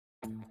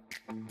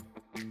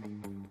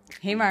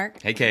Hey,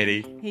 Mark. Hey,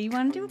 Katie. Hey, you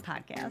want to do a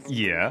podcast?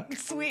 Yeah.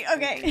 Sweet.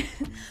 Okay.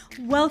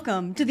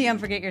 Welcome to the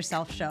Unforget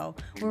Yourself show,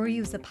 where we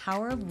use the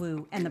power of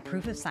woo and the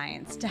proof of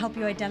science to help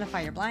you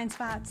identify your blind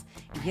spots,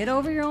 get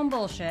over your own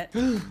bullshit,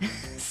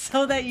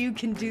 so that you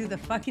can do the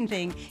fucking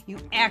thing you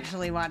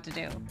actually want to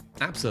do.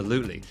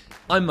 Absolutely.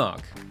 I'm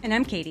Mark. And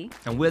I'm Katie.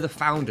 And we're the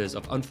founders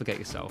of Unforget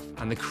Yourself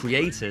and the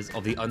creators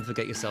of the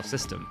Unforget Yourself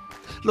system.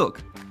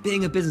 Look,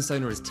 being a business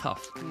owner is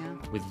tough. Yeah.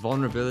 With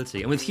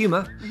vulnerability and with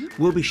humor,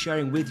 we'll be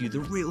sharing with you the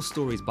real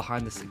stories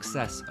behind the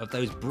success of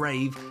those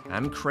brave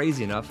and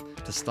crazy enough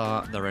to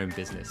start their own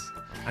business.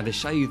 And to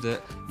show you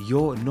that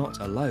you're not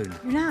alone.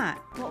 You're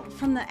not. Well,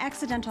 from the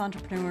accidental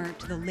entrepreneur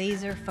to the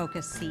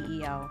laser-focused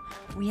CEO,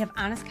 we have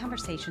honest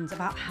conversations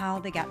about how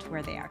they got to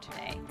where they are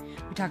today.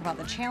 We talk about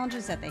the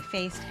challenges that they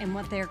faced and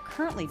what they're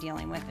currently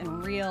dealing with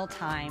in real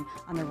time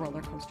on their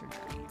roller coaster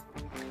journey.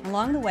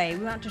 Along the way,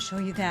 we want to show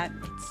you that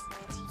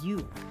it's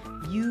you.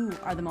 You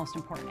are the most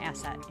important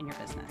asset in your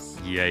business.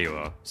 Yeah, you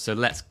are. So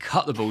let's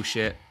cut the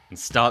bullshit and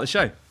start the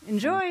show.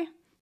 Enjoy.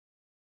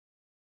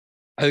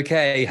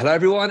 Okay, hello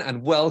everyone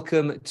and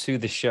welcome to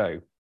the show.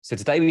 So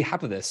today we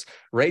have with us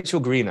Rachel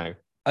Greeno,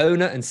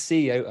 owner and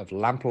CEO of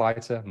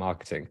Lamplighter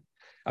Marketing,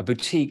 a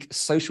boutique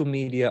social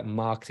media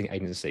marketing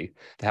agency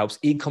that helps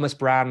e-commerce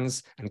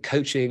brands and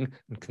coaching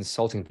and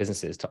consulting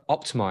businesses to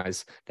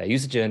optimize their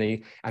user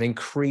journey and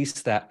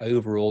increase their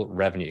overall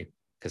revenue,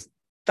 because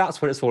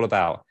that's what it's all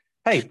about.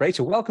 Hey,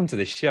 Rachel, welcome to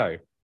the show.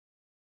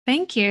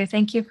 Thank you.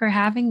 Thank you for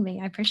having me.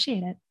 I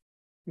appreciate it.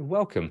 You're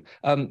welcome.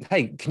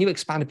 Hey, can you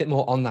expand a bit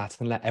more on that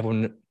and let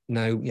everyone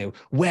know,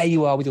 where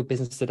you are with your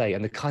business today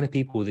and the kind of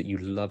people that you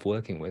love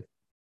working with?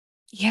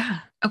 Yeah.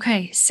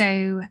 Okay.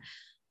 So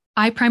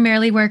I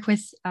primarily work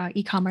with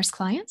e-commerce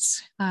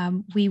clients.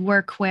 We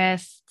work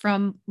with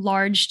from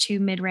large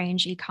to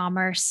mid-range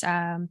e-commerce.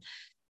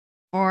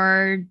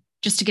 Or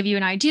just to give you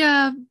an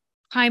idea,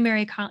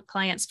 primary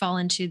clients fall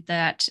into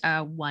that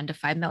 $1 to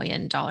 $5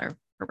 million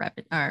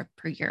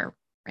per year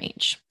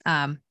range.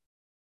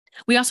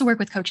 We also work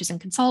with coaches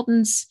and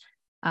consultants,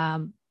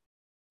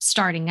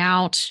 starting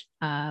out,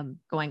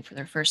 going for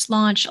their first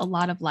launch, a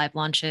lot of live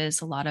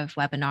launches, a lot of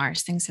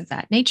webinars, things of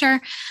that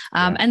nature.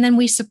 And then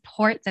we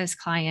support those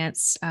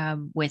clients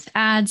with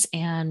ads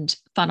and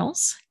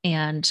funnels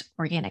and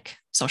organic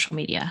social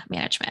media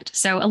management.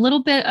 So a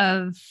little bit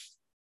of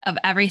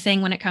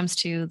everything when it comes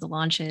to the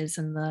launches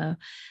and the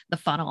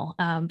funnel,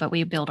 but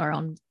we build our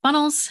own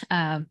funnels.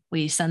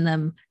 We send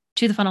them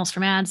to the funnels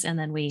from ads, and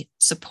then we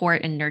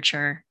support and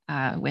nurture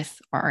with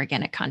our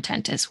organic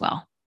content as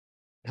well.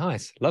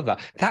 Nice. Love that.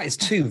 That is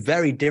two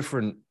very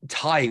different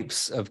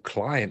types of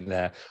client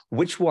there.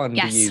 Which one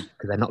do you,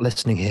 because they're not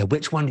listening here,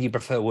 which one do you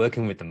prefer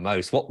working with the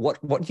most? What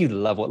do you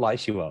love? What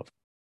lights you up?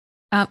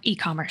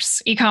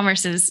 E-commerce.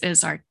 E-commerce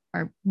is our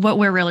what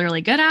we're really,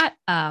 really good at.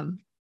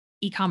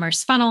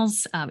 E-commerce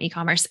funnels,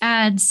 e-commerce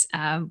ads.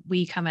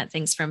 We come at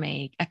things from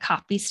a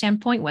copy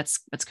standpoint. What's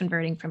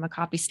converting from a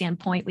copy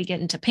standpoint? We get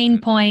into pain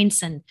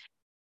points and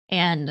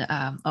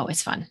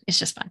it's fun. It's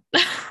just fun.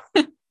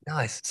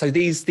 Nice. So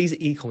these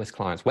e-commerce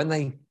clients, when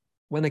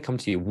they come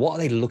to you, what are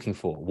they looking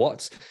for?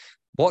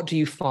 What do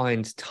you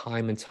find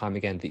time and time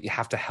again that you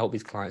have to help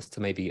these clients to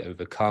maybe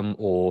overcome,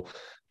 or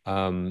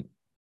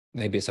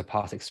maybe it's a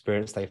past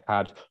experience they've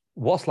had?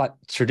 What's like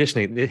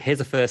traditionally, here's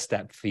the first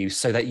step for you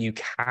so that you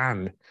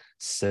can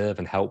serve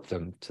and help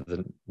them to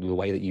the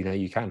way that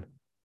you can.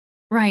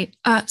 Right.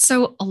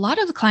 So a lot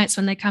of the clients,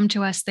 when they come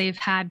to us, they've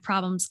had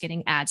problems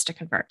getting ads to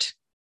convert.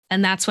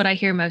 And that's what I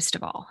hear most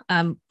of all.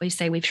 We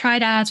say we've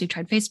tried ads, we've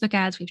tried Facebook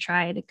ads, we've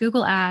tried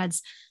Google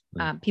ads.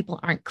 People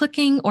aren't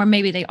clicking, or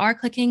maybe they are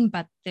clicking,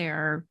 but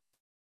they're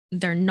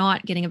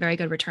not getting a very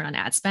good return on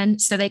ad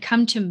spend. So they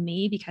come to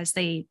me because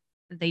they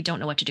don't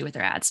know what to do with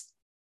their ads.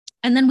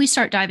 And then we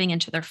start diving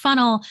into their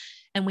funnel,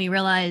 and we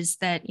realize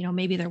that,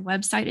 maybe their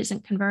website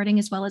isn't converting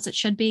as well as it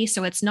should be.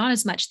 So it's not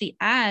as much the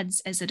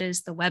ads as it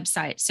is the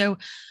website. So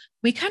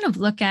we kind of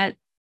look at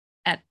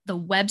the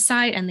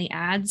website and the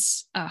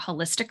ads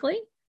holistically.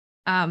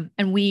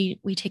 And we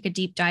take a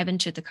deep dive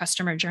into the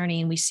customer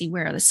journey, and we see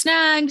where are the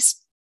snags,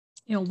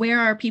 where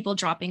are people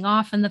dropping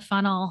off in the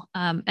funnel.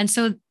 And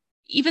so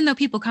even though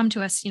people come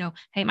to us,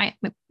 hey,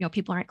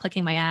 people aren't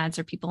clicking my ads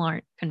or people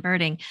aren't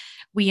converting,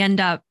 we end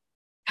up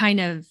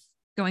kind of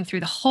going through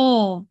the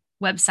whole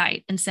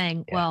website and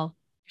saying, well,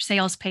 your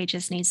sales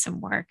pages need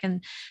some work.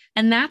 And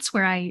that's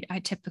where I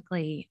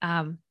typically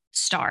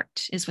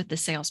start, is with the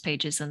sales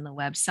pages and the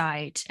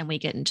website. And we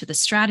get into the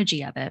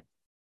strategy of it,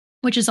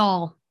 which is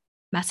all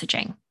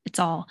messaging. It's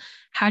all,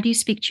 how do you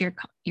speak to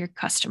your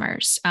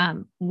customers?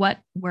 What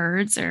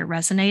words are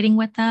resonating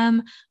with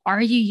them?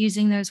 Are you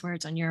using those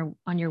words on your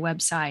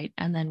website?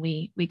 And then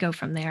we go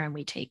from there, and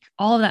we take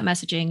all of that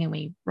messaging and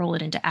we roll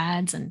it into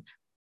ads and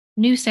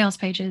new sales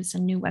pages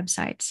and new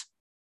websites.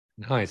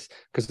 Nice.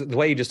 Because the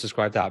way you just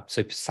described that,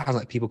 so it sounds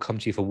like people come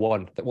to you for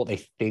what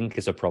they think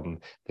is a problem.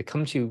 They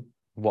come to you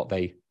what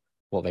they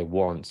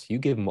want. You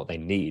give them what they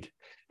need.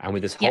 And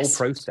with this whole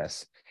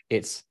process,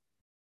 it's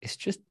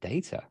just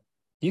data.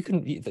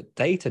 the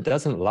data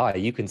doesn't lie.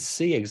 You can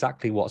see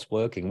exactly what's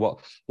working, what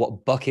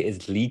bucket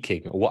is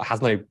leaking, or what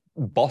has no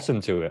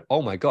bottom to it.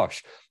 Oh my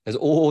gosh, there's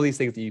all these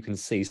things that you can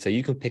see, so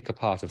you can pick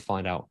apart and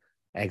find out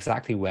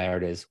exactly where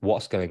it is,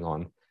 what's going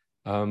on.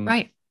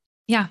 Right.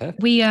 Yeah.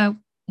 Perfect.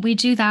 We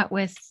do that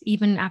with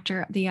even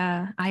after the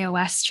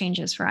iOS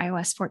changes for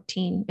iOS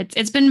 14.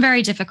 It's been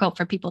very difficult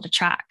for people to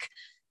track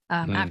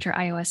after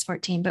iOS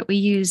 14, but we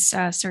use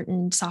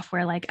certain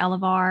software like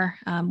Elevar,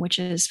 which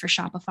is for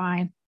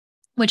Shopify,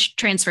 which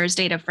transfers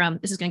data from,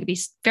 this is going to be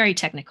very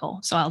technical,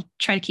 so I'll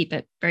try to keep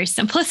it very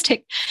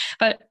simplistic,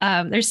 but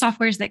there's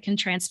softwares that can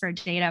transfer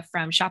data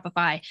from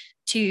Shopify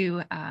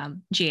to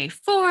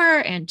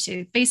GA4 and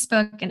to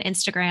Facebook and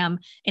Instagram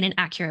in an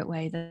accurate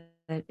way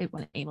that it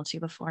wasn't able to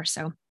before.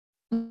 So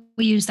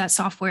we use that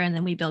software, and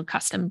then we build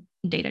custom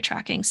data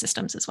tracking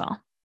systems as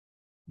well.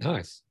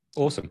 Nice.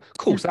 Awesome.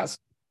 Cool. Yeah. So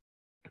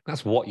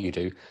that's what you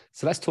do.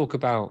 So let's talk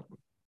about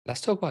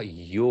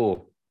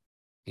your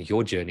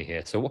journey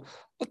here. So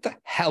what the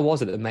hell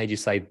was it that made you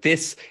say,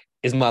 this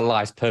is my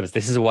life's purpose?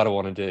 This is what I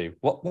want to do.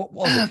 What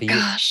was it for you?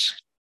 Gosh.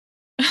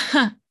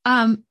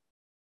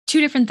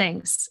 Two different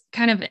things,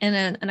 kind of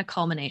in a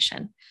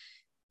culmination.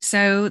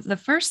 So the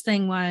first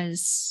thing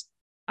was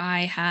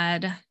I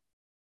had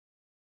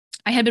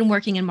been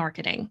working in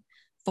marketing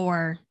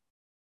for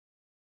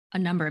a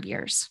number of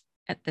years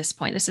at this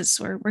point. This is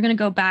where we're going to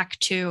go back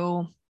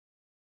to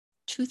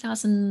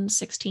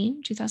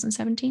 2016,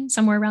 2017,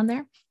 somewhere around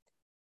there.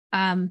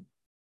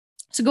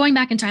 So going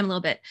back in time a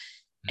little bit,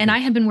 and I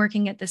had been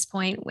working at this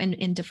point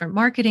in different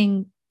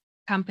marketing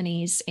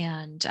companies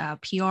and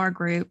PR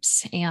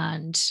groups,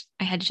 and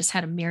I had just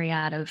had a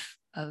myriad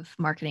of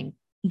marketing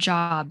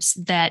jobs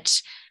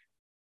that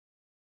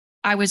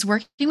I was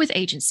working with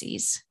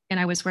agencies, and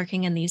I was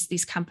working in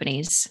these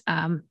companies,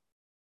 and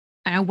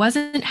I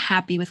wasn't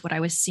happy with what I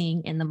was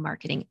seeing in the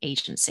marketing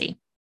agency.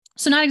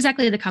 So not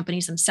exactly the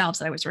companies themselves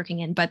that I was working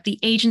in, but the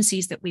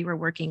agencies that we were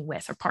working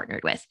with or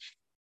partnered with.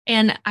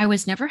 And I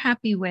was never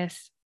happy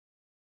with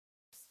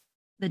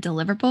the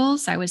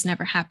deliverables. I was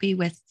never happy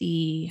with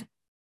the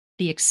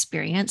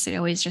experience. It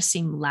always just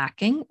seemed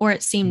lacking, or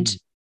it seemed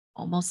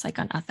almost like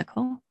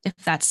unethical, if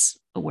that's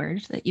a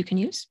word that you can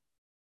use.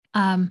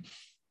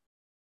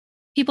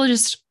 People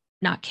just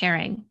not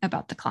caring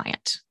about the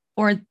client,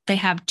 or they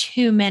have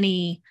too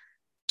many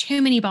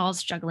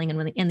balls juggling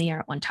in the air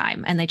at one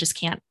time, and they just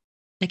can't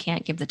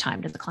give the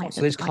time to the client.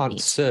 So they just can't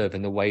serve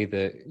in the way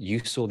that you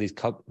saw these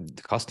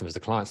customers, the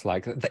clients,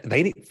 like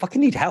they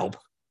fucking need help,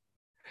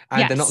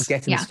 and they're not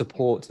getting the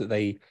support that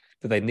they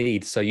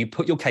need. So you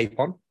put your cape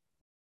on.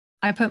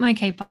 I put my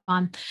cape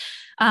on,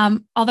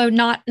 although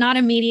not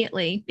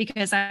immediately,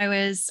 because I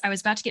was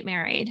about to get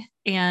married,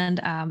 and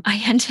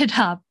I ended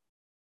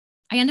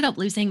up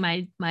losing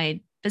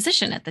my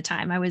position at the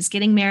time. I was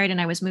getting married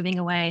and I was moving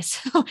away,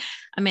 so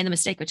I made the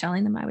mistake of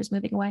telling them I was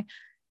moving away,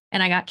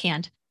 and I got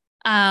canned.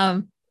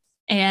 I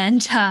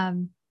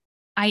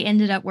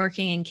ended up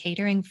working in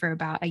catering for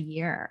about a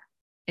year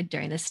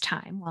during this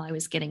time while I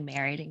was getting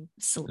married and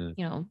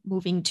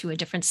moving to a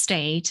different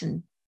state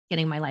and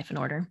getting my life in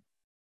order.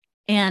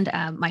 And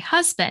my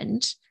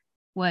husband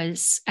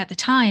was at the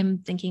time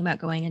thinking about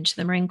going into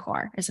the Marine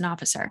Corps as an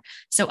officer.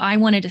 So I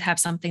wanted to have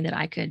something that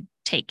I could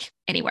take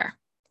anywhere.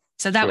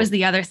 So that was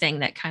the other thing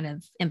that kind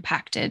of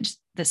impacted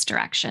this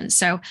direction.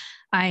 So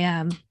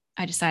I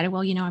decided,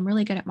 well, I'm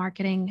really good at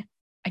marketing.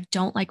 I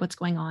don't like what's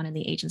going on in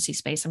the agency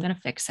space. I'm going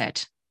to fix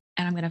it.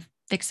 And I'm going to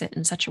fix it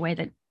in such a way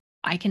that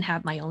I can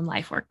have my own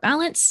life-work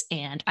balance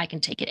and I can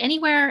take it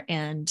anywhere.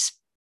 And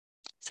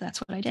so that's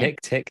what I did.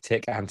 Tick, tick,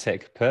 tick, and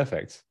tick.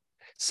 Perfect.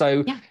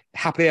 So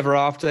happily ever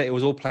after, it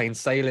was all plain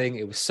sailing.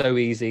 It was so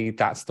easy.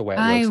 That's the way it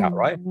works out,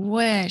 right?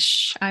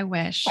 I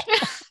wish.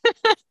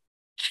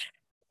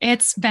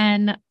 It's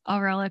been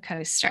a roller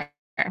coaster.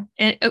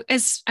 And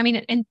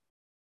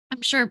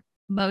I'm sure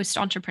most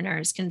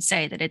entrepreneurs can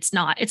say that it's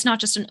not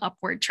just an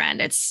upward trend.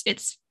 It's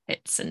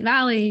hits and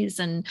valleys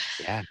and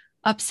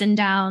ups and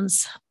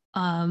downs.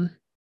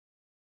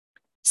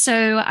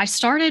 So I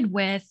started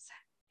with,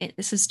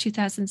 this is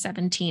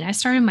 2017. I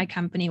started my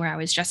company where I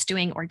was just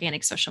doing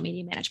organic social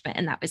media management,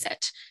 and that was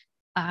it.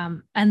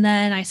 And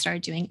then I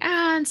started doing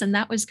ads, and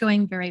that was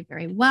going very,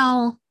 very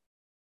well.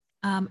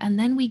 And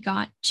then we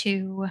got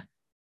to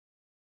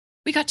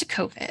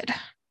COVID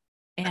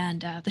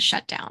and the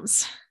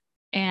shutdowns.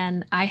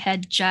 And I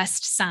had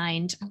just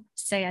signed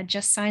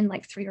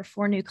like 3 or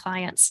 4 new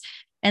clients,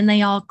 and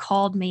they all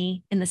called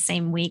me in the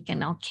same week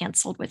and all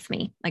canceled with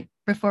me, like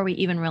before we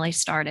even really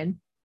started.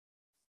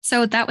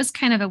 So that was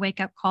kind of a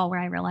wake-up call where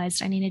I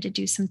realized I needed to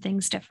do some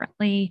things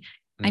differently.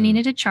 I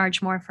needed to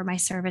charge more for my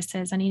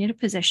services. I needed to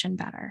position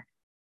better.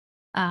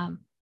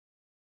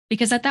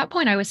 Because at that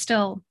point I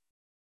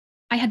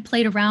had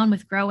played around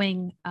with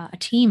growing a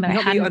team, but I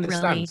hadn't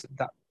really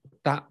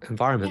that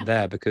environment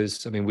there,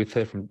 because we've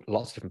heard from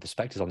lots of different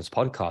perspectives on this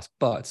podcast,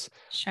 but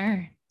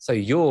sure. So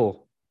you're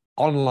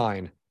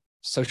online,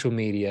 social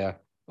media,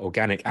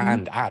 organic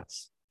and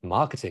ads,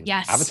 marketing,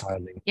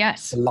 advertising,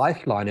 the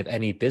lifeline of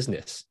any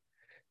business.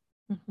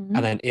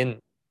 And then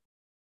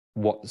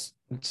what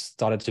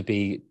started to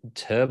be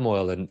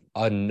turmoil and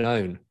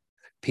unknown,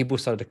 people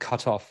started to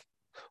cut off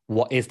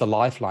what is the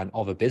lifeline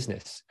of a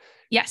business.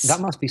 Yes. That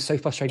must be so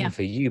frustrating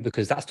for you,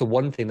 because that's the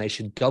one thing they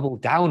should double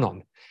down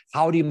on.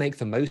 How do you make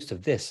the most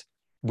of this?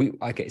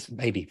 I guess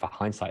maybe for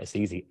hindsight, it's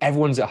easy.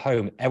 Everyone's at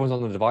home, everyone's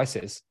on the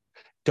devices.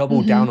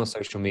 Double down on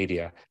social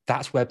media.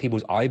 That's where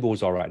people's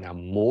eyeballs are right now,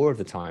 more of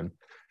the time.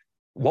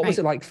 What was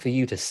it like for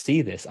you to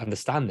see this,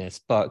 understand this,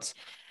 but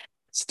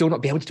still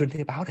not be able to do anything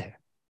about it?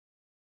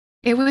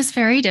 It was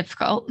very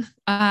difficult.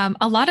 A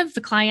lot of the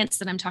clients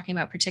that I'm talking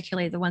about,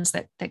 particularly the ones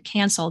that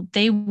canceled,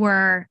 they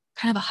were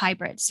kind of a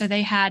hybrid. So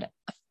they had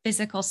a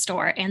physical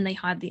store and they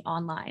had the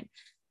online.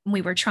 And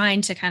we were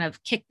trying to kind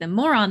of kick them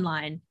more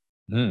online,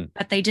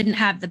 but they didn't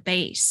have the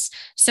base.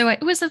 So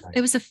it was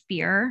a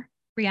fear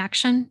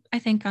reaction, I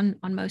think, on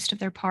most of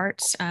their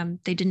parts.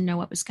 They didn't know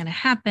what was going to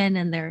happen,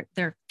 and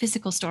their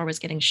physical store was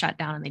getting shut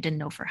down, and they didn't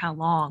know for how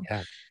long.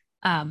 Yeah.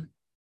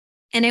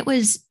 And it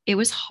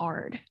was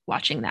hard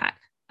watching that.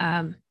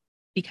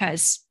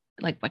 Because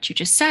like what you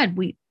just said,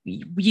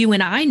 you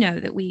and I know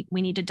that we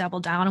need to double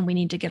down and we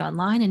need to get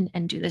online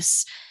and do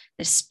this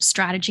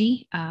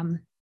strategy.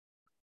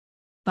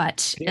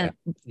 But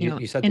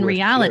you said in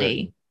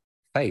reality,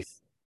 faith,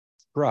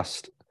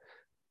 trust,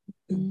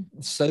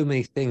 so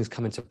many things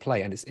come into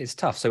play, and it's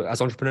tough. So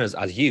as entrepreneurs,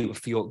 as you,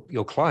 for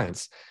your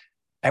clients,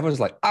 everyone's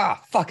like,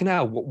 fucking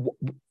hell,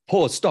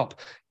 pause, stop.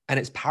 And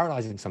it's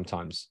paralyzing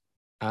sometimes.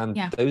 And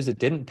those that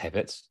didn't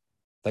pivot,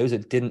 those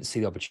that didn't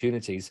see the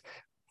opportunities,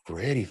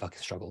 really fucking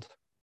struggled.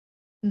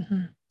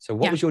 So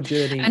what was your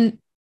journey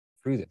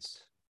through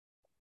this?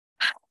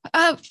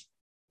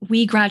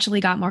 We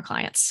gradually got more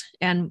clients,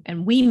 and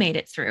we made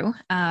it through.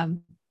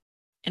 And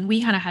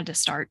we kind of had to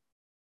start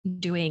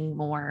doing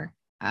more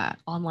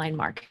online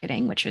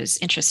marketing, which was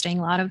interesting.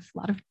 A lot of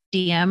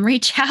DM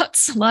reach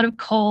outs, a lot of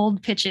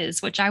cold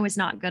pitches, which I was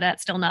not good at,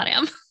 still not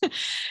am.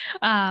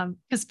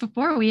 Because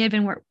before we had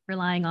been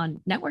relying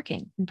on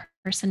networking,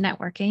 in-person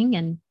networking,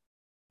 and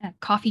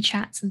coffee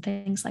chats and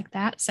things like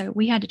that. So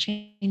we had to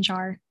change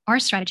our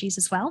strategies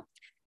as well.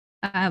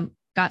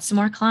 Got some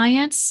more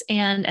clients.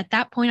 And at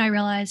that point I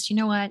realized, you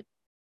know what,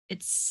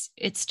 it's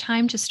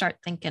time to start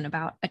thinking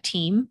about a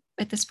team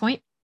at this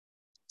point.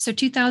 So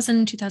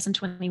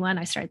 2021,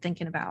 I started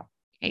thinking about,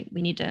 hey,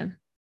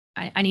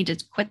 I need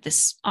to quit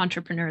this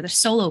entrepreneur, the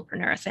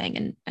solopreneur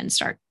thing, and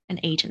start an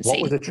agency.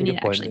 What was the trigger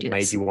point that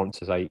made you want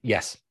to say,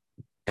 yes,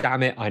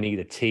 damn it, I need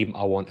a team.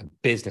 I want a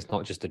business,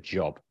 not just a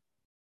job?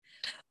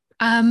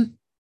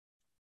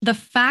 The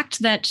fact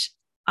that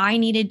I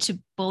needed to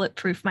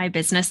bulletproof my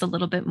business a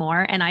little bit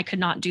more, and I could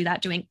not do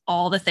that doing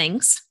all the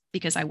things,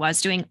 because I was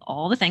doing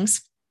all the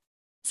things.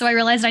 So I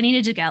realized I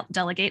needed to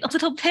delegate a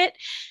little bit,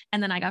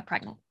 and then I got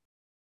pregnant.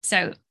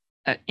 So,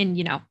 as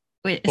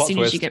soon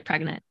as you get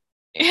pregnant,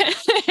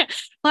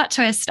 plot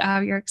twist,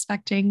 you're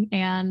expecting,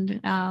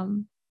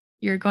 and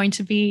you're going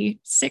to be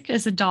sick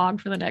as a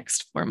dog for the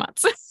next 4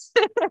 months.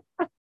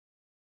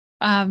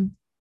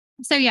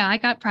 So yeah, I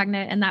got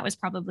pregnant, and that was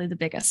probably the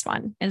biggest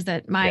one, is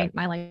that my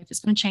life is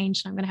going to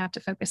change, and I'm going to have to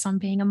focus on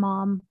being a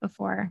mom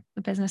before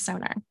a business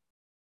owner.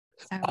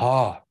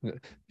 So.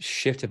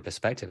 Shift in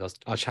perspective.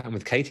 I was chatting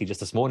with Katie just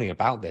this morning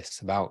about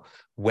this, about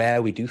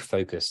where we do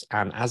focus.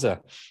 And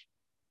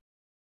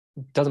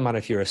doesn't matter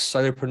if you're a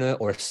solopreneur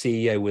or a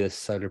CEO with a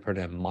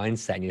solopreneur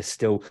mindset, and you're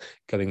still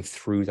going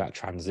through that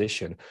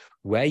transition,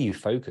 where you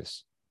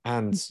focus.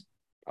 And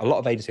a lot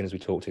of agency owners we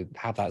talk to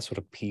have that sort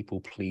of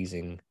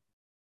people-pleasing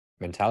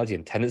mentality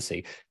and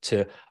tendency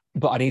to,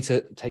 but I need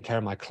to take care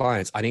of my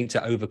clients, I need to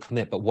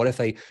overcommit, but what if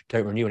they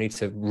don't renew? I need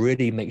to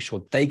really make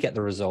sure they get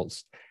the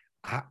results.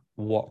 At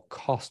what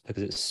cost?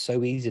 Because it's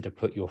so easy to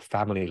put your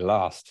family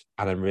last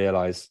and then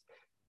realize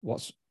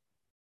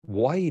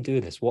why are you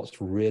doing this?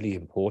 What's really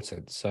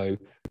important? So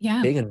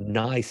being a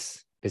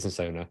nice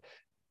business owner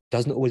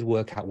doesn't always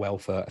work out well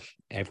for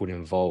everyone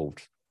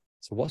involved.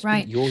 So what's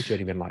your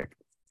journey been like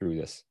through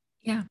this?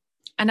 Yeah.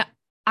 And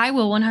I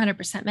will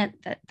 100% admit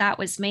that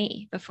was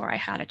me before I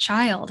had a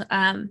child.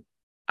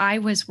 I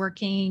was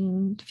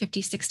working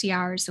 50, 60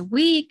 hours a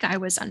week. I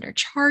was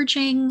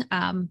undercharging.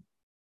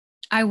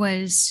 I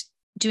was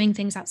doing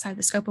things outside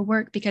the scope of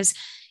work, because,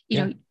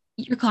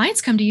 your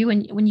clients come to you,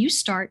 and when you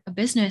start a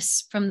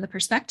business from the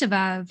perspective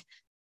of,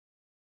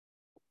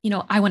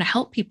 I want to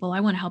help people. I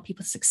want to help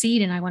people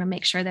succeed. And I want to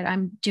make sure that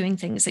I'm doing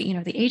things that,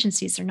 the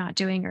agencies are not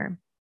doing, or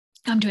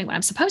I'm doing what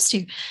I'm supposed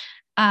to.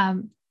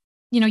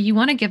 You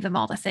want to give them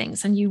all the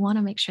things, and you want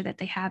to make sure that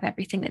they have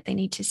everything that they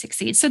need to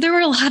succeed. So there were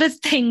a lot of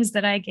things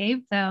that I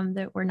gave them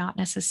that were not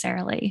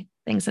necessarily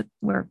things that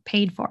were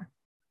paid for.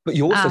 But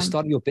you also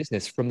started your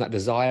business from that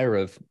desire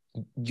of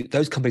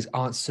those companies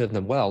aren't serving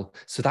them well.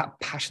 So that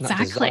passion, that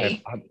desire,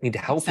 I need to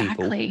help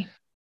people.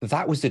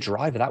 That was the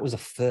driver. That was the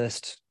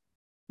first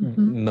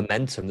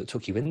momentum that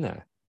took you in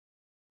there.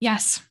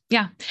 Yes.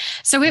 Yeah.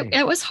 So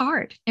it was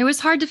hard. It was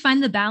hard to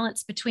find the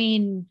balance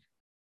between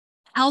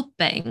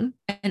helping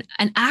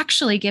and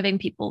actually giving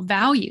people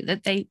value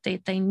that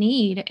they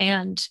need,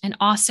 and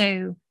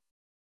also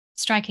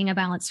striking a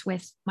balance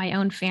with my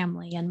own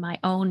family and my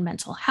own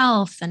mental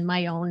health and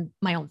my own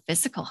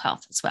physical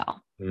health as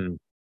well. Mm.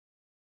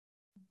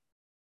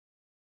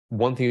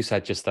 One thing you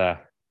said just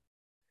there,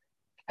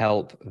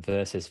 help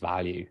versus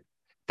value.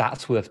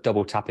 That's worth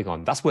double tapping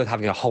on. That's worth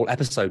having a whole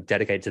episode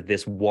dedicated to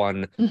this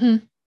one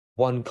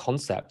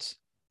concept,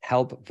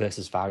 help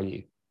versus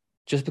value.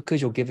 Just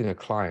because you're giving a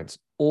client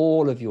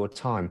all of your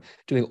time,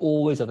 doing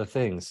all these other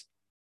things,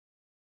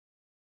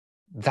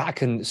 that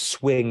can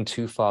swing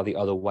too far the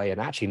other way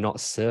and actually not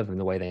serve them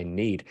the way they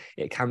need.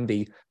 It can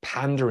be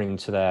pandering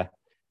to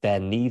their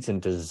needs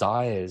and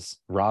desires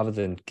rather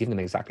than giving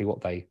them exactly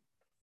what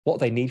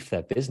they need for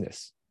their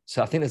business.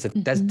 So I think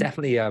there's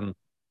definitely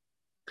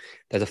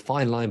there's a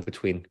fine line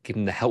between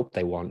giving the help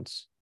they want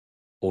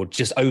or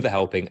just over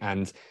helping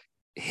and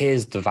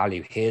here's the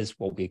value, here's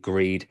what we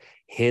agreed,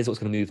 here's what's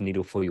going to move the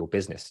needle for your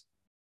business.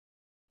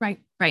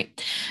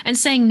 Right. And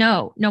saying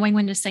no, knowing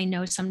when to say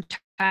no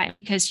sometimes,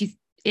 because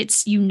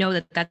you know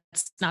that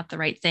that's not the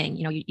right thing.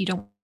 You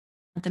don't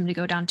want them to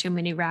go down too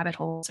many rabbit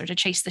holes or to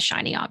chase the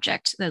shiny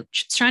object. The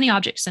shiny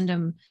object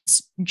syndrome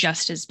is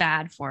just as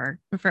bad for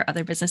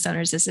other business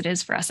owners as it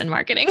is for us in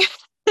marketing.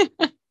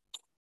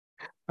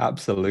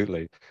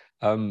 Absolutely.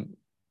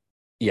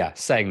 Yeah,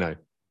 saying no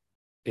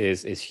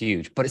is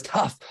huge, but it's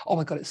tough. Oh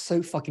my God, it's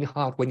so fucking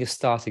hard when you're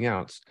starting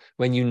out,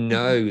 when you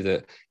know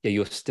that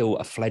you're still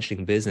a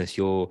fledgling business,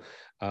 you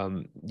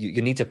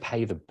need to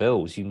pay the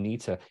bills,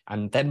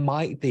 and there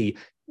might be,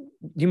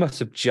 you must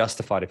have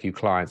justified a few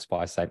clients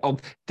by saying, oh,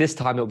 this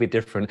time it'll be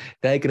different,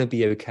 they're going to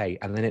be okay,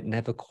 and then it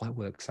never quite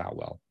works out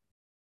well.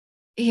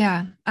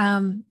 Yeah,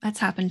 that's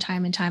happened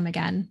time and time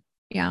again.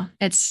 Yeah,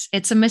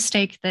 it's a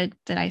mistake that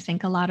I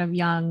think a lot of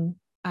young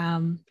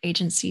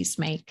agencies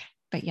make.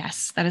 But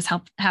yes, that has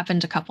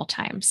happened a couple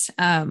times.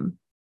 And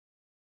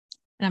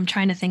I'm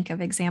trying to think of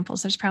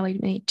examples. There's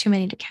probably too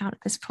many to count at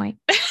this point.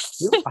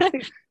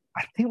 I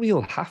think we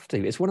all have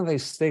to. It's one of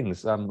those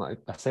things. I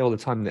say all the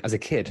time that as a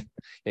kid,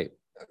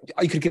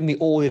 you could give me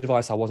all the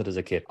advice I wanted as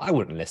a kid. I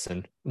wouldn't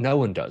listen. No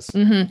one does.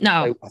 No,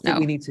 so I think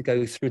we need to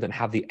go through that and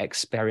have the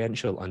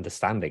experiential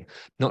understanding,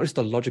 not just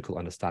the logical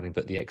understanding,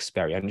 but the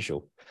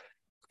experiential.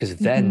 Because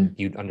then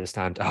you'd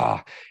understand,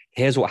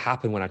 here's what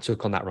happened when I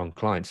took on that wrong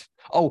client.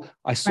 Oh,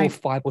 I saw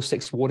 5 or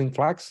 6 warning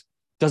flags.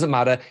 Doesn't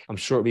matter. I'm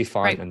sure it'll be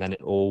fine. Right. And then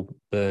it all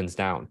burns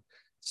down.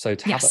 So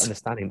to have that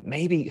understanding,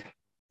 maybe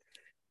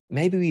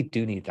we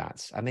do need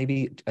that. And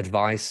maybe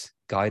advice,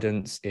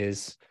 guidance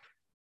is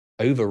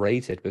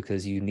overrated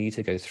because you need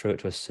to go through it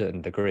to a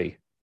certain degree.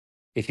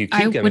 If you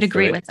keep I would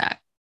agree with that.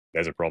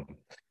 There's a problem.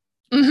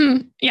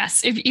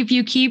 Yes, if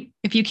you keep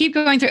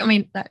going through, I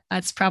mean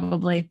that's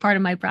probably part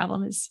of my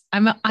problem is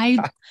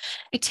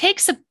it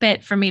takes a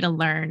bit for me to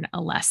learn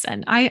a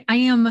lesson. I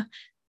am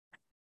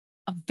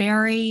a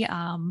very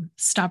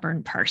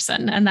stubborn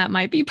person, and that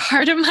might be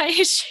part of my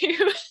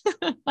issue.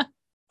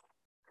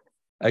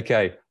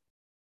 Okay,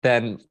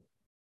 then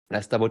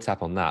let's double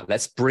tap on that.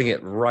 Let's bring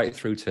it right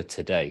through to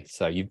today.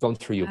 So you've gone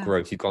through your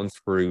growth, you've gone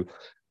through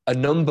a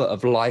number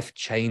of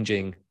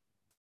life-changing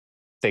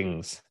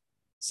things.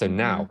 So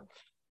now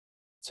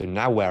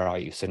where are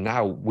you? So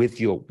now with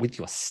your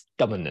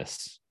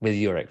stubbornness, with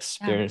your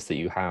experience that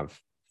you have,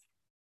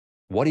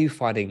 what are you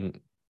finding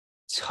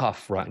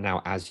tough right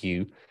now as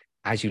you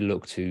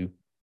look to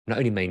not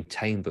only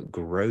maintain but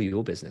grow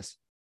your business?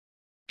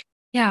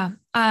 Yeah.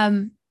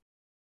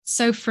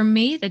 So for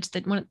me,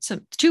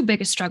 the 2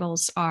 biggest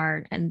struggles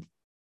are, and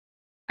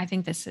I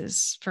think this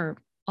is for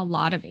a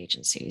lot of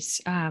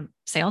agencies,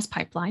 sales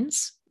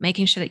pipelines,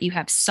 making sure that you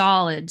have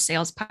solid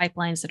sales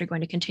pipelines that are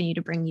going to continue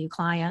to bring you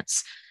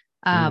clients,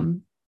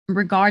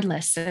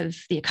 regardless of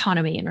the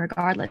economy and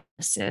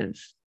regardless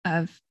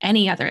of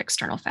any other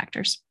external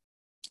factors.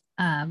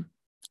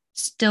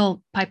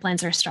 Still,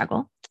 pipelines are a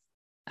struggle.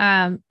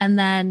 And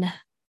then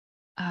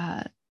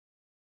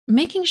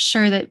making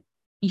sure that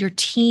your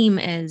team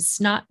is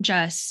not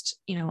just,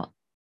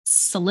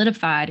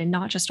 solidified and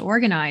not just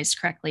organized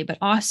correctly, but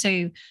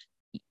also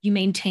you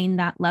maintain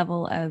that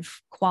level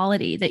of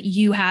quality that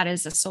you had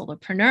as a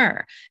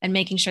solopreneur, and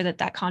making sure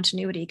that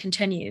continuity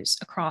continues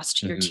across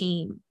to your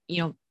team,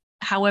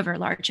 however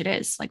large it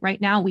is. Like right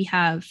now we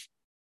have,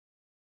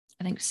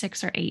 I think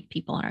 6 or 8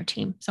 people on our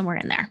team, somewhere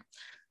in there.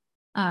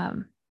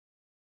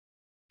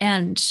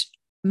 And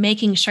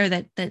making sure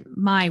that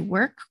my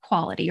work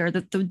quality or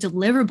the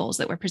deliverables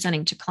that we're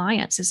presenting to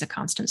clients is a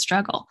constant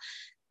struggle.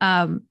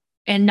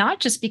 And not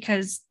just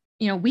because,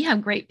 we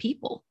have great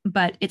people,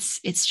 but it's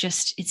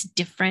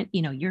different.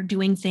 You're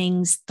doing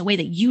things, the way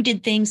that you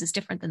did things is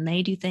different than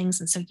they do things.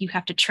 And so you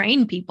have to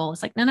train people.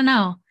 It's like,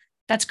 no,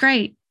 that's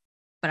great,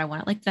 but I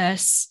want it like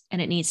this.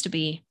 And it needs to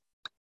be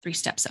 3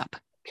 steps up.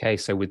 Okay.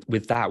 So with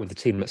the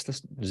team,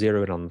 let's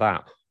zero in on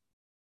that.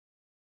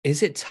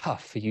 Is it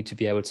tough for you to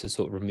be able to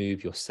sort of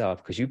remove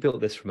yourself? Because you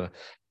built this from a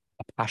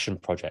passion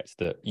project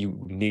that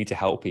you need to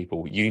help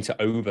people. You need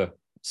to over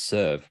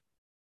serve.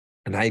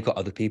 And now you've got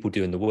other people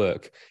doing the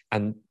work.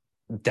 And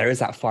there is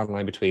that fine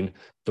line between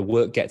the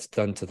work gets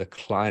done to the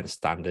client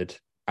standard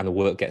and the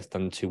work gets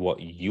done to what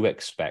you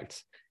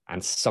expect.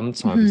 And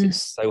sometimes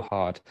it's so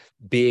hard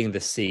being the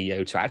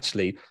CEO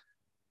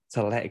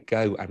to let it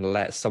go and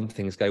let some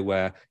things go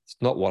where it's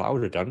not what I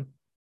would have done.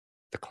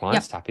 The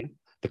client's happy,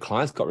 the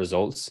client's got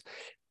results,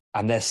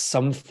 and there's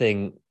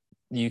something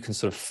you can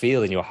sort of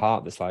feel in your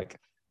heart that's like,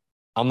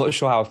 I'm not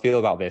sure how I feel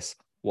about this.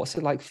 What's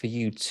it like for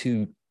you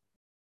to,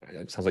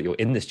 it sounds like you're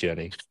in this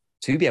journey,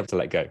 to be able to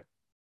let go?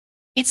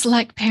 It's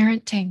like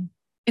parenting.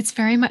 It's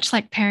very much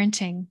like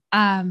parenting.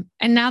 And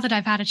now that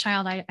I've had a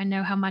child, I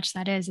know how much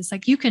that is. It's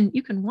like you can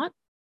want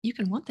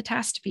the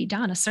task to be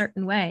done a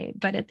certain way,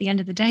 but at the end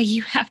of the day,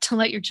 you have to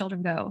let your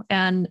children go.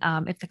 And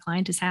if the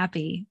client is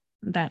happy,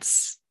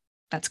 that's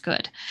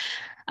good.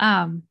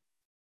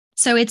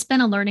 So it's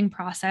been a learning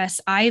process.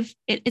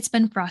 It's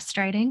been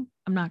frustrating.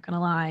 I'm not going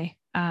to lie,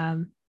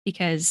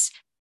 because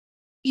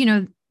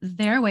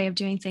their way of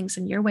doing things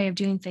and your way of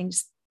doing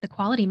things, the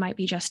quality might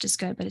be just as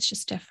good, but it's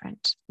just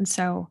different. And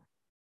so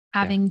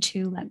having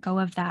to let go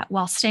of that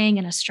while staying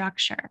in a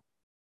structure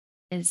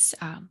is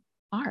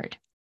hard.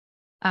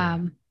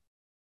 I'll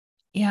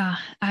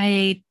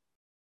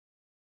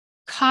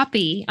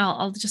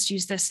just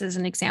use this as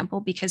an example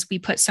because we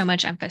put so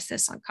much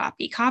emphasis on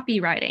copy.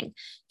 Copywriting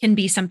can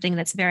be something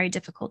that's very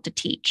difficult to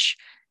teach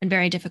and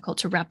very difficult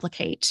to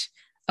replicate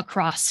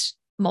across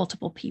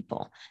multiple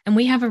people. And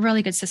we have a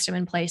really good system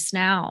in place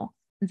now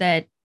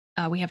that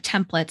we have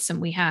templates, and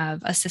we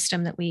have a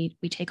system that we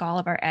take all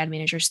of our ad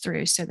managers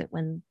through, so that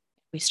when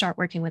we start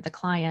working with a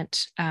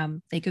client,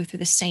 they go through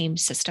the same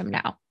system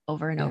now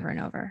over and over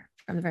and over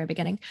from the very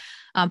beginning.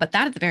 But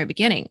that at the very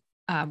beginning,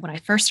 when I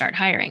first started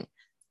hiring,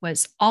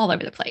 was all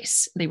over the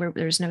place. There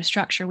was no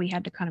structure. We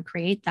had to kind of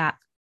create that.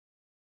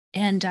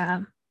 And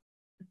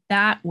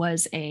that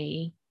was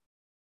a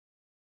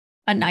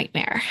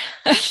nightmare.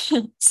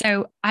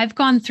 So I've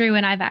gone through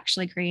and I've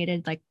actually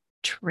created like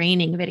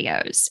training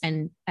videos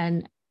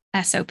and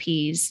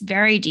SOPs,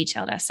 very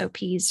detailed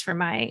SOPs for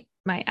my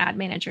ad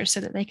managers so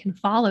that they can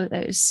follow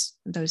those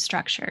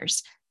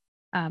structures.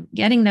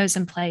 Getting those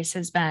in place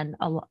has been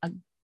a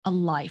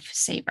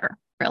lifesaver,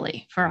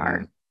 really,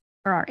 for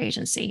our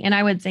agency. And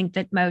I would think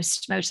that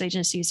most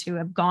agencies who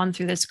have gone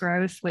through this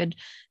growth would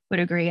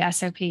agree.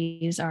 SOPs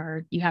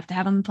you have to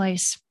have them in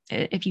place.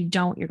 If you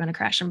don't, you're going to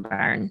crash and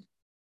burn.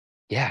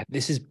 Yeah,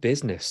 this is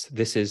business.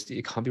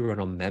 It can't be run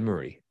on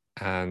memory.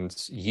 And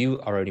you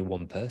are only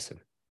one person.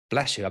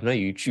 Bless you. I know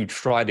you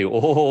try to do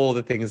all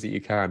the things that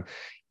you can.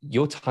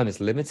 Your time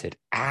is limited,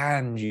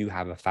 and you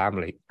have a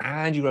family,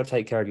 and you've got to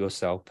take care of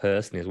yourself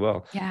personally as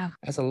well. Yeah.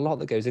 There's a lot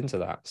that goes into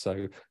that.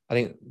 So I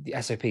think the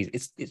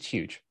SOPs, it's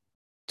huge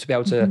to be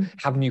able to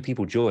have new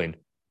people join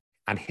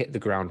and hit the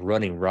ground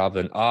running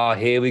rather than,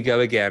 here we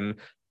go again,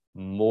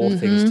 more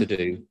things to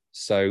do.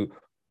 So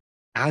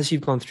as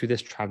you've gone through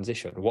this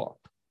transition,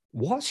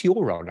 what's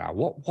your role now?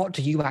 What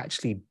do you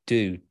actually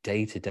do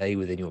day to day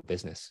within your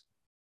business?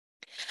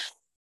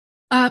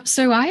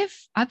 So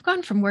I've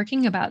gone from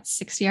working about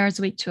 60 hours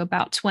a week to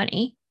about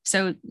 20.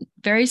 So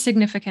very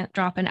significant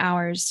drop in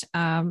hours.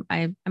 I'm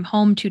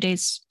home 2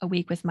 days a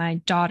week with my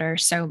daughter.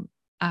 So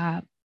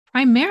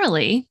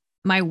primarily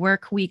my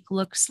work week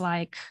looks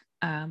like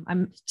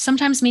I'm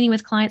sometimes meeting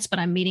with clients, but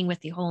I'm meeting with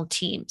the whole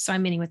team. So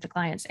I'm meeting with the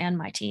clients and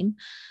my team.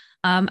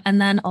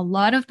 And then a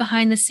lot of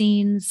behind the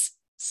scenes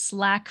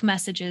Slack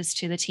messages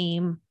to the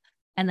team,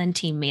 and then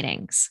team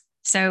meetings.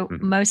 So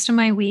most of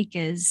my week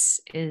is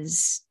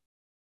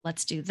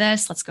let's do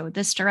this. Let's go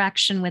this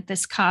direction with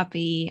this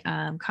copy,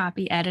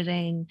 copy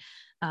editing,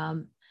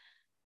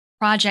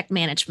 project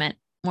management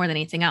more than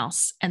anything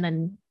else, and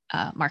then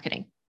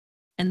marketing.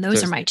 And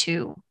those are my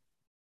two.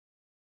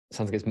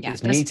 Sounds like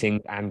it's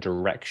meeting and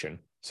direction.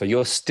 So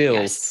you're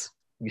still,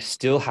 you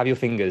still have your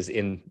fingers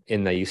in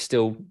there. You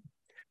still,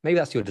 maybe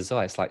that's your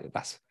desire. It's like,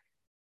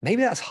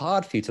 maybe that's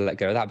hard for you to let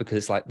go of that, because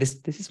it's like, this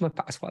is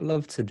that's what I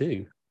love to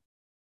do.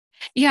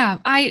 Yeah.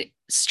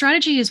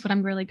 Strategy is what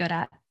I'm really good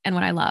at and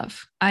what I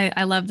love.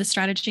 I love the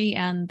strategy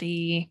and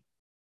the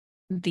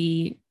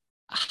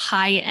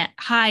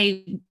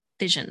high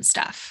vision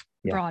stuff,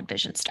 broad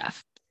vision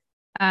stuff.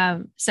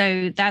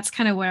 So that's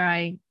kind of where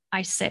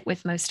I sit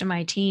with most of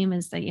my team,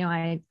 is that,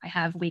 I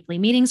have weekly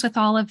meetings with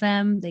all of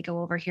them. They go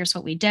over, here's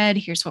what we did,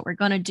 here's what we're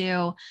going to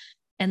do.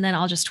 And then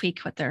I'll just tweak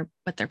what they're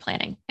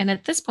planning. And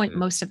at this point,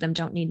 most of them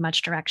don't need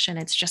much direction.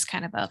 It's just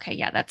kind of, okay,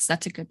 yeah, that's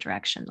a good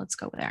direction. Let's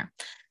go there.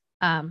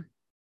 And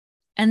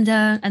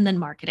then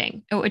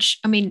marketing, which,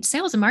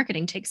 sales and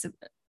marketing takes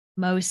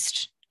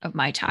most of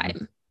my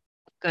time,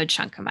 a good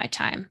chunk of my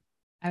time.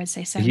 I would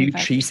say 75%. Are you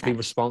chiefly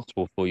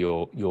responsible for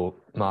your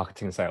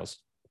marketing and sales?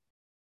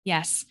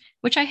 Yes,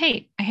 which I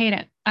hate. I hate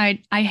it.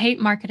 I hate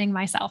marketing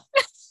myself.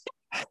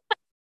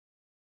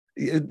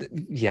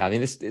 Yeah,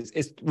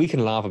 we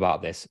can laugh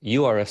about this.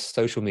 You are a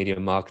social media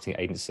marketing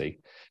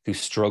agency who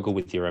struggle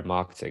with your own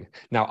marketing.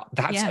 Now,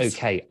 that's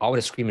okay. I want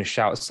to scream and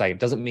shout saying, it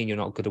doesn't mean you're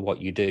not good at what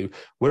you do.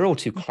 We're all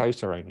too close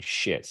to our own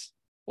shit.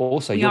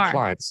 Also, your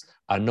clients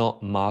are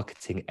not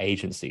marketing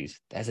agencies.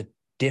 There's a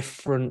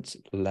different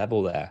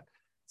level there.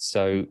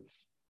 So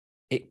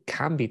it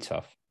can be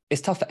tough.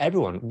 It's tough for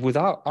everyone with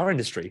our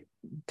industry,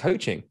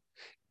 coaching.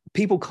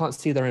 People can't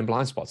see their own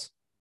blind spots.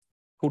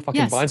 called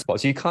fucking Yes. blind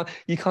spots. You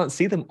can't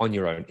see them on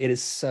your own. It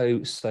is so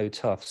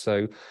tough.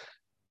 So,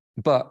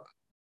 but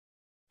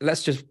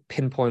let's just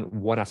pinpoint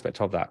one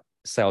aspect of that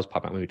sales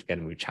pipeline. We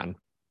were chatting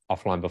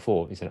offline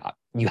before. You said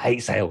you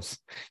hate sales.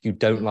 You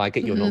don't like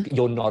it.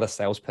 You're not a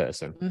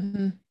salesperson.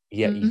 Mm-hmm.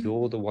 Yet Mm-hmm.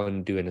 you're the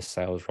one doing the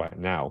sales right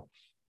now.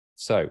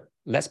 So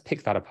let's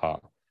pick that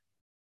apart.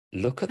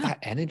 Look at that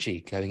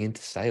energy going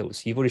into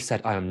sales. You've already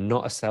said, I am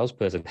not a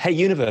salesperson. Hey,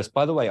 universe,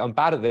 by the way, I'm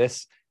bad at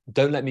this.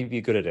 Don't let me be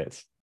good at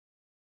it.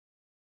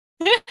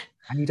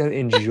 And you don't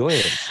enjoy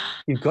it.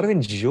 You've got to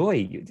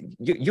enjoy.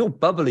 You're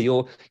bubbly.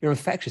 You're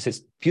infectious.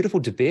 It's beautiful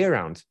to be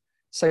around.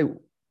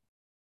 So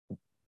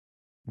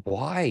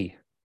why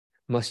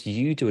must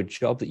you do a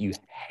job that you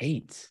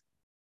hate?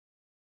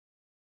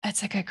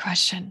 That's a good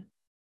question.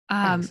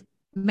 Thanks.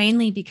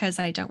 Mainly because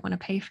I don't want to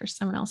pay for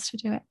someone else to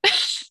do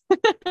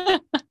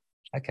it.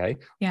 Okay.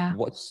 Yeah.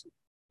 What's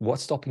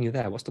stopping you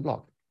there? What's the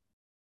block?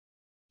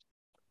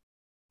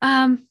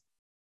 Well,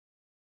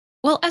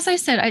 as I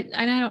said,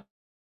 I don't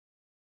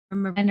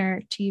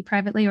remember to you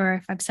privately or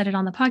if I've said it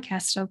on the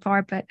podcast so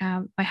far, but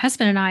my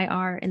husband and I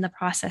are in the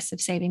process of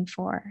saving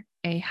for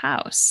a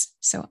house.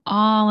 So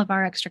all of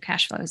our extra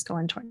cash flow is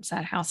going towards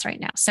that house right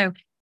now. So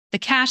the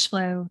cash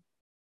flow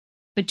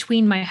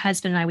between my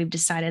husband and I, we've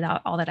decided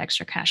all that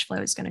extra cash flow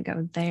is going to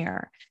go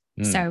there.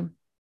 So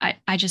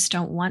I just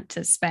don't want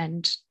to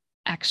spend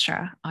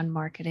extra on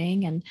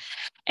marketing. And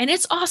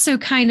it's also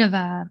kind of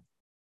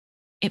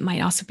it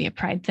might also be a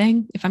pride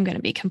thing, if I'm going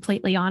to be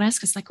completely honest,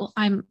 because like, well,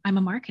 I'm a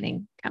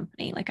marketing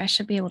company. Like I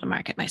should be able to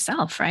market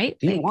myself, right?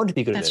 Do you Like, want to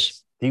be good at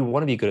this? Do you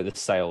want to be good at the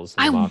sales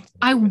and the marketing?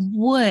 I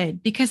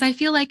would, because I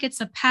feel like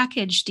it's a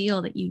package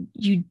deal that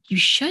you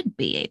should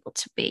be able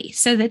to be.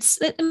 So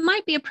it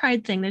might be a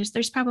pride thing.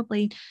 There's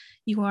probably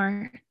you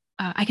are.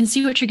 I can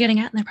see what you're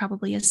getting at, and there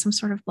probably is some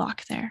sort of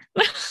block there.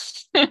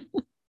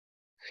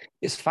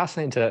 It's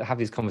fascinating to have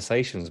these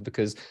conversations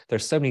because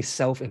there's so many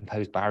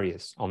self-imposed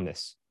barriers on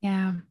this.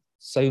 Yeah.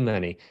 So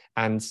many.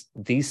 And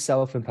these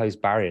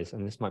self-imposed barriers,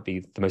 and this might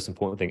be the most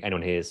important thing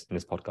anyone hears in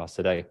this podcast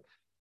today,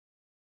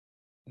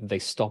 they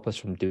stop us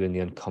from doing the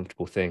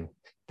uncomfortable thing.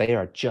 They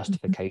are a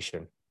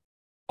justification.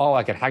 Oh,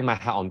 I can hang my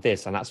hat on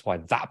this, and that's why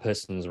that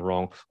person's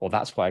wrong, or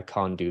that's why I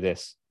can't do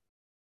this.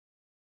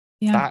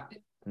 Yeah. That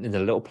is a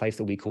little place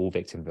that we call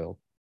Victimville.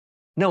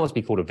 No one wants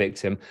to be called a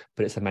victim,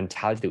 but it's a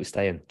mentality that we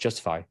stay in.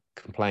 Justify,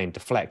 complain,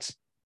 deflect,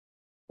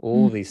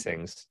 all these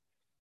things.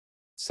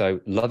 So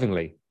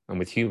lovingly and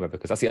with humor,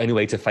 because that's the only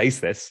way to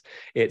face this,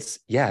 it's,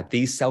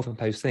 these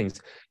self-imposed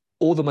things,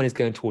 all the money's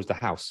going towards the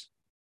house.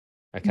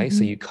 Okay,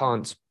 so you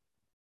can't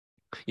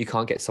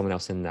get someone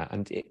else in there.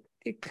 And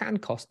it can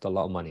cost a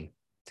lot of money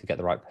to get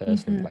the right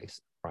person in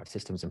place, right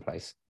systems in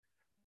place.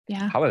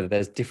 Yeah. However,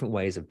 there's different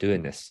ways of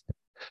doing this.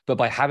 But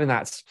by having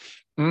that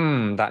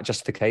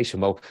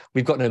justification, well,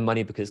 we've got no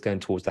money because it's going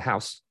towards the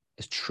house.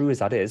 As true as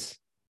that is,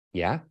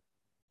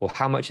 well,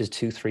 how much is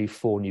 2, 3,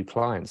 4 new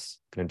clients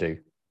going to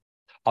do?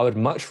 I would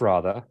much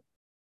rather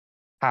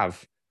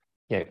have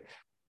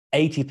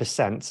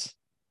 80%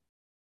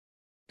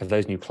 of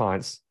those new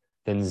clients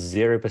than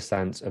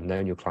 0% of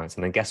no new clients.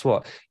 And then guess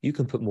what? You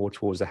can put more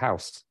towards the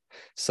house.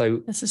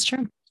 So this is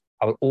true.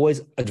 I would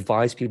always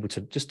advise people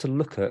to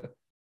look at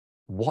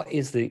what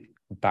is the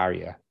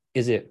barrier.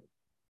 Is it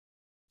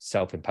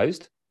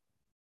self-imposed?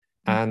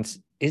 And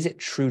is it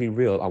truly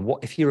real? And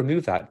what if you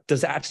remove that,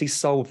 does it actually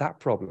solve that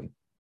problem?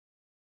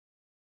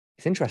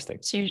 It's interesting.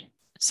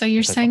 So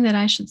you're saying that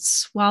I should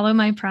swallow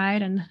my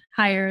pride and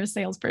hire a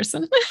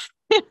salesperson?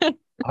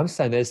 I'm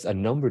saying there's a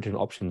number of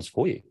different options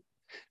for you.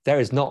 There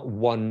is not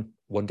one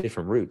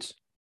different route.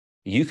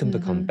 You can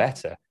become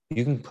better.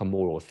 You can become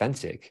more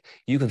authentic.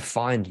 You can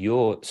find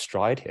your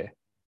stride here.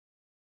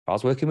 If I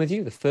was working with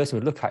you, the first thing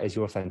we'd look at is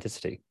your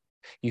authenticity.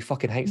 You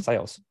fucking hate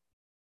sales.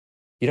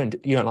 You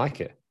don't like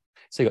it.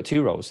 So you got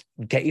 2 roles.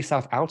 Get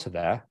yourself out of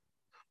there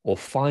or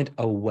find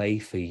a way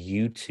for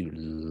you to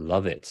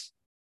love it.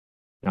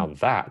 Now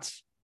that,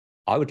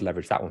 I would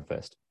leverage that one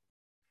first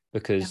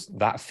because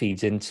that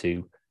feeds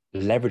into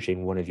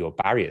leveraging one of your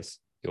barriers,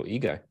 your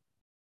ego.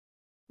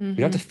 You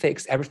don't have to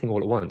fix everything all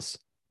at once.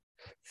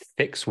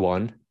 Fix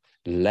one,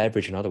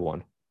 leverage another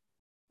one.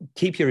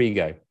 Keep your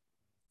ego.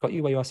 Got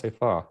you where you are so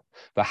far.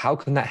 But how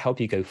can that help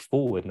you go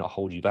forward, not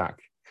hold you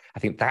back? I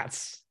think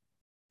that's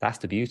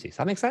the beauty. Does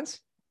that make sense?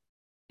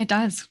 It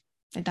does.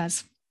 It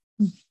does.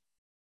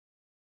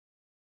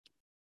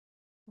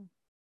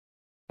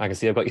 I can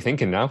see I've got you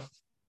thinking now.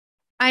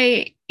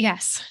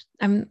 Yes,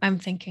 I'm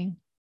thinking.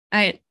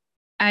 I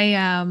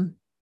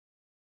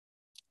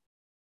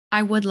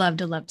would love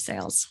to love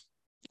sales.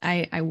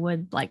 I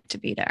would like to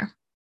be there.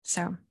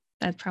 So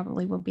that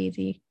probably will be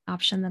the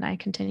option that I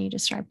continue to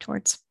strive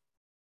towards.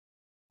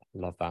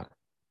 Love that.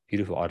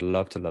 Beautiful. I'd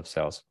love to love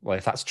sales. Well,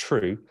 if that's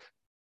true,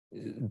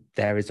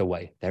 there is a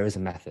way, there is a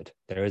method,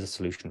 there is a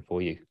solution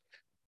for you.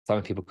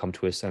 Some people come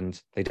to us and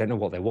they don't know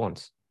what they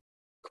want.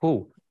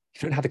 Cool.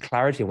 If you don't have the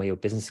clarity on where your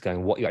business is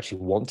going, what you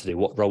actually want to do,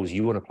 what roles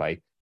you want to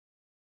play,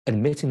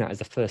 admitting that is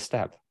the first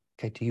step.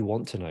 Okay, do you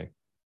want to know?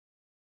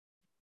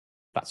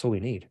 That's all we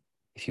need.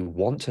 if you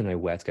want to know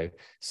where to go.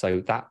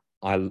 So that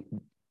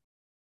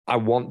I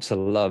want to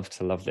love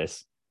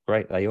this.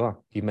 Great, there you are.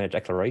 You made a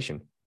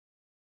declaration.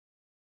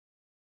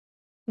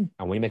 And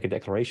when you make a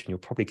declaration, you'll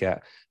probably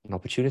get an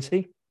opportunity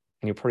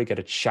and you'll probably get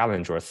a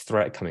challenge or a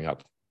threat coming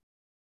up.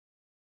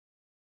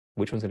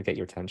 Which one's going to get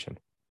your attention?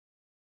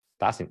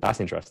 That's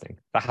interesting.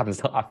 That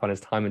happens, I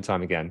find, time and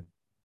time again.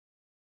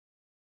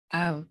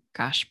 Oh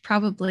gosh,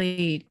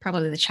 probably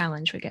the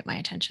challenge would get my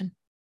attention.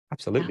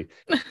 Absolutely,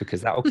 Yeah.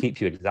 because that will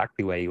keep you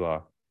exactly where you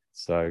are.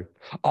 So,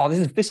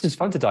 this is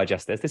fun to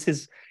digest.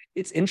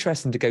 It's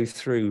interesting to go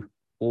through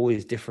all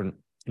these different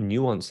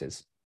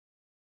nuances.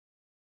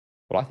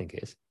 Well, I think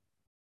it is.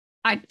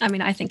 I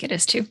mean, I think it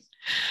is too.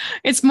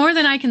 It's more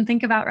than I can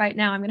think about right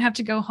now. I'm gonna have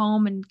to go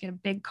home and get a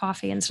big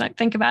coffee and start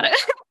think about it.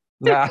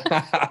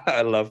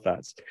 I love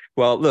that.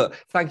 Well, look,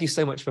 thank you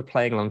so much for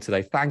playing along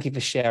today. Thank you for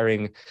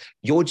sharing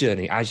your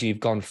journey as you've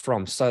gone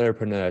from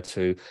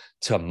solopreneur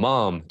to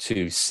mom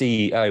to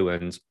CEO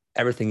and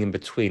everything in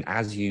between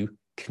as you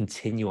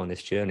continue on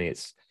this journey.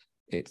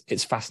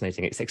 It's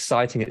fascinating. It's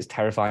exciting. It's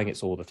terrifying.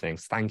 It's all the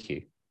things. Thank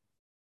you.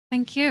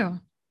 Thank you.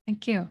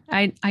 Thank you.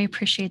 I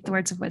appreciate the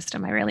words of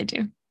wisdom. I really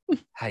do.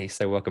 Hey,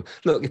 so welcome.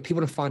 Look, if people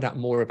want to find out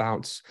more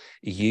about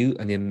you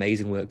and the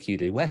amazing work you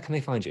do, where can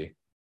they find you?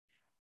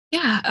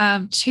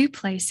 Yeah, two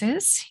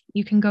places.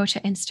 You can go to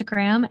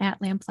Instagram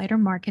at Lamplighter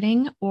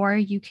Marketing, or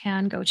you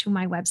can go to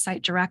my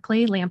website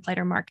directly,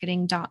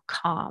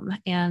 lamplightermarketing.com.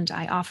 And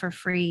I offer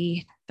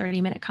free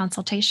 30-minute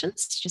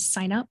consultations. Just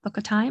sign up, book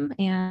a time,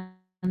 and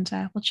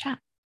we'll chat.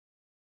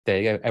 There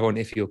you go. Everyone,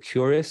 if you're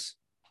curious,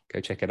 go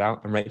check it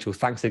out. And Rachel,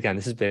 thanks again.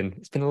 It's been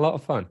a lot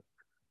of fun.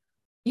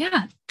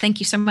 Yeah, thank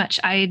you so much.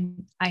 I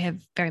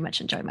have very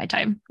much enjoyed my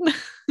time.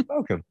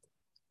 Welcome.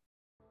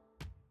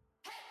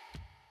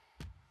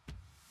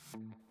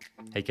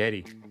 Hey,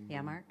 Katie.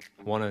 Yeah, Mark?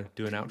 Want to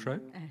do an outro?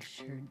 I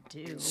sure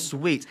do.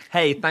 Sweet.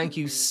 Hey, thank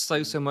you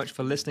so much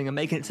for listening and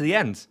making it to the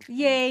end.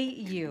 Yay,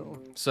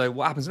 you. So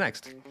what happens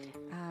next?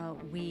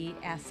 We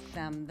ask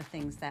them the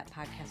things that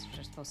podcasters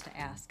are supposed to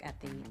ask at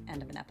the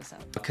end of an episode.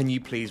 Can you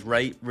please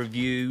rate,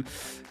 review,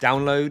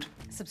 download?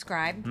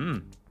 Subscribe.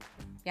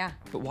 Yeah.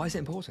 But why is it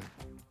important?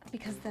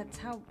 Because that's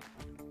how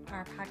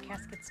our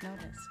podcast gets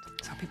noticed.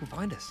 It's how people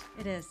find us.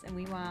 It is, and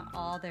we want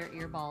all their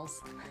earballs.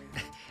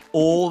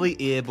 All the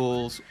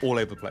earballs all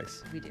over the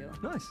place. We do.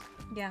 Nice.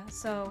 Yeah,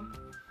 so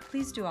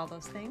please do all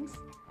those things.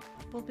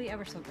 We'll be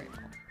ever so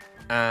grateful.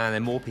 And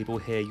then more people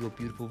hear your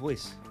beautiful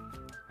voice.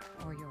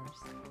 Or yours.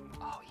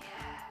 Oh,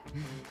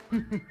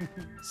 yeah.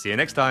 See you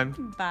next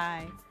time.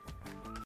 Bye.